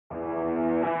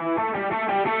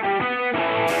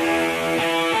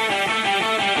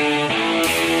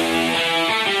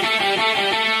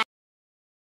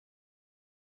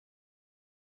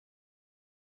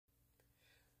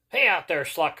there,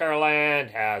 Slot Car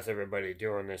Land? How's everybody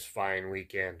doing this fine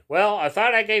weekend? Well, I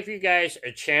thought I gave you guys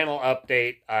a channel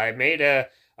update. I made a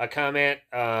comment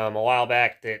a while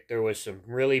back that there was some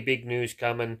really big news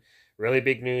coming. Really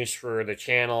big news for the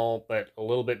channel, but a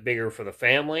little bit bigger for the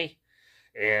family.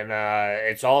 And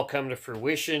it's all come to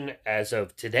fruition as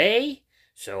of today.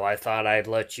 So I thought I'd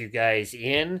let you guys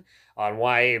in on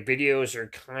why videos are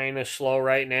kind of slow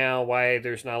right now, why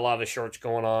there's not a lot of shorts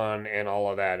going on, and all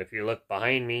of that. If you look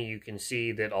behind me, you can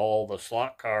see that all the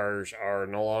slot cars are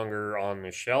no longer on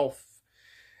the shelf.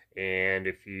 And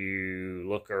if you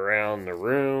look around the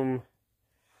room,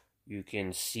 you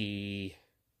can see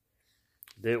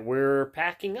that we're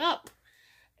packing up.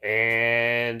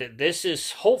 And this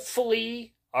is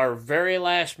hopefully our very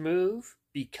last move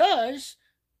because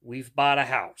we've bought a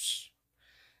house.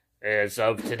 As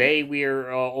of today, we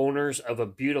are owners of a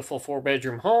beautiful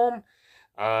 4-bedroom home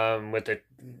with a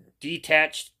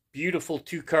detached, beautiful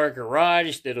 2-car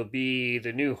garage that'll be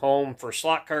the new home for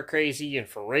Slot Car Crazy and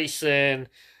for racing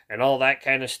and all that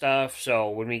kind of stuff. So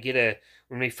when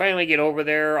we finally get over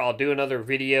there, I'll do another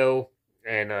video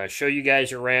and show you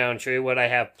guys around, show you what I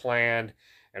have planned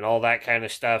and all that kind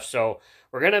of stuff. So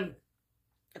we're gonna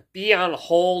be on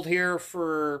hold here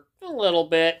for a little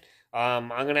bit. I'm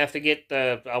going to have to get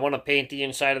I want to paint the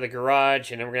inside of the garage,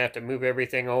 and then we're going to have to move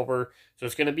everything over. So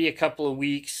it's going to be a couple of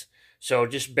weeks. So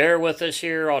just bear with us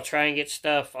here. I'll try and get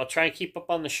stuff. I'll try and keep up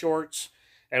on the shorts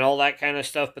and all that kind of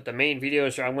stuff. But the main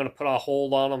videos, I'm going to put a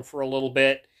hold on them for a little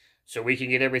bit so we can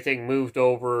get everything moved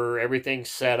over, everything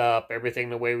set up, everything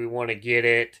the way we want to get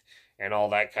it, and all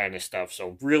that kind of stuff.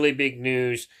 So really big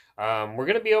news. We're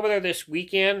going to be over there this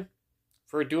weekend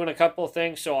for doing a couple of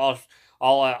things. So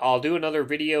I'll do another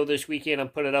video this weekend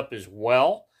and put it up as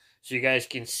well, so you guys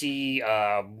can see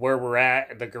where we're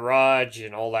at, the garage,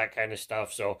 and all that kind of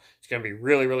stuff. So it's going to be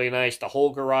really, really nice. The whole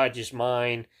garage is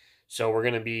mine. So we're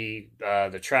going to be,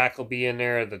 the track will be in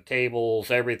there, the tables,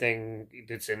 everything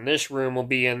that's in this room will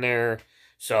be in there.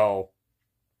 So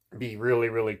be really,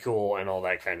 really cool and all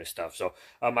that kind of stuff. So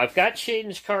I've got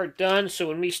Shaden's car done. So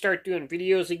when we start doing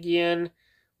videos again,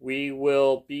 we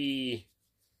will be...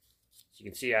 You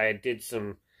can see I did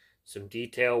some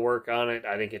detail work on it.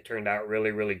 I think it turned out really,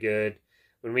 really good.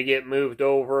 When we get moved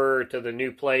over to the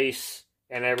new place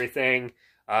and everything,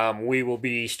 we will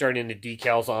be starting the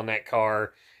decals on that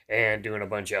car and doing a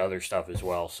bunch of other stuff as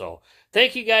well. So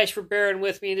thank you guys for bearing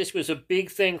with me. This was a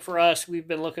big thing for us. We've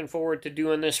been looking forward to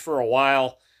doing this for a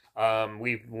while.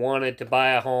 We wanted to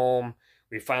buy a home.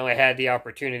 We finally had the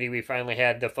opportunity. We finally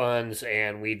had the funds,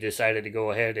 and we decided to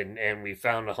go ahead and we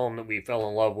found a home that we fell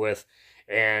in love with.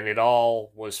 And it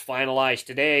all was finalized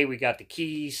today. We got the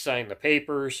keys, signed the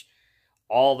papers,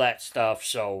 all that stuff.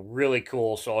 So really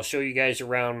cool. So I'll show you guys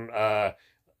around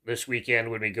this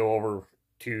weekend when we go over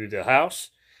to the house.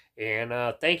 And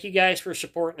thank you guys for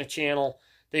supporting the channel.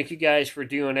 Thank you guys for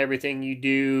doing everything you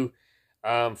do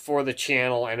for the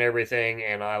channel and everything.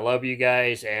 And I love you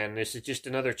guys. And this is just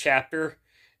another chapter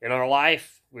in our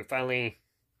life. We finally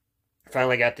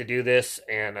got to do this,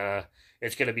 and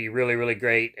it's going to be really, really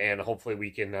great, and hopefully we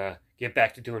can get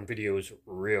back to doing videos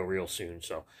real soon.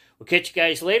 So we'll catch you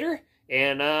guys later,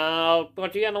 and I'll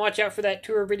want you to watch out for that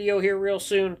tour video here real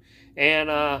soon, and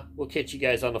we'll catch you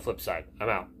guys on the flip side. I'm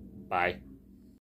out. Bye.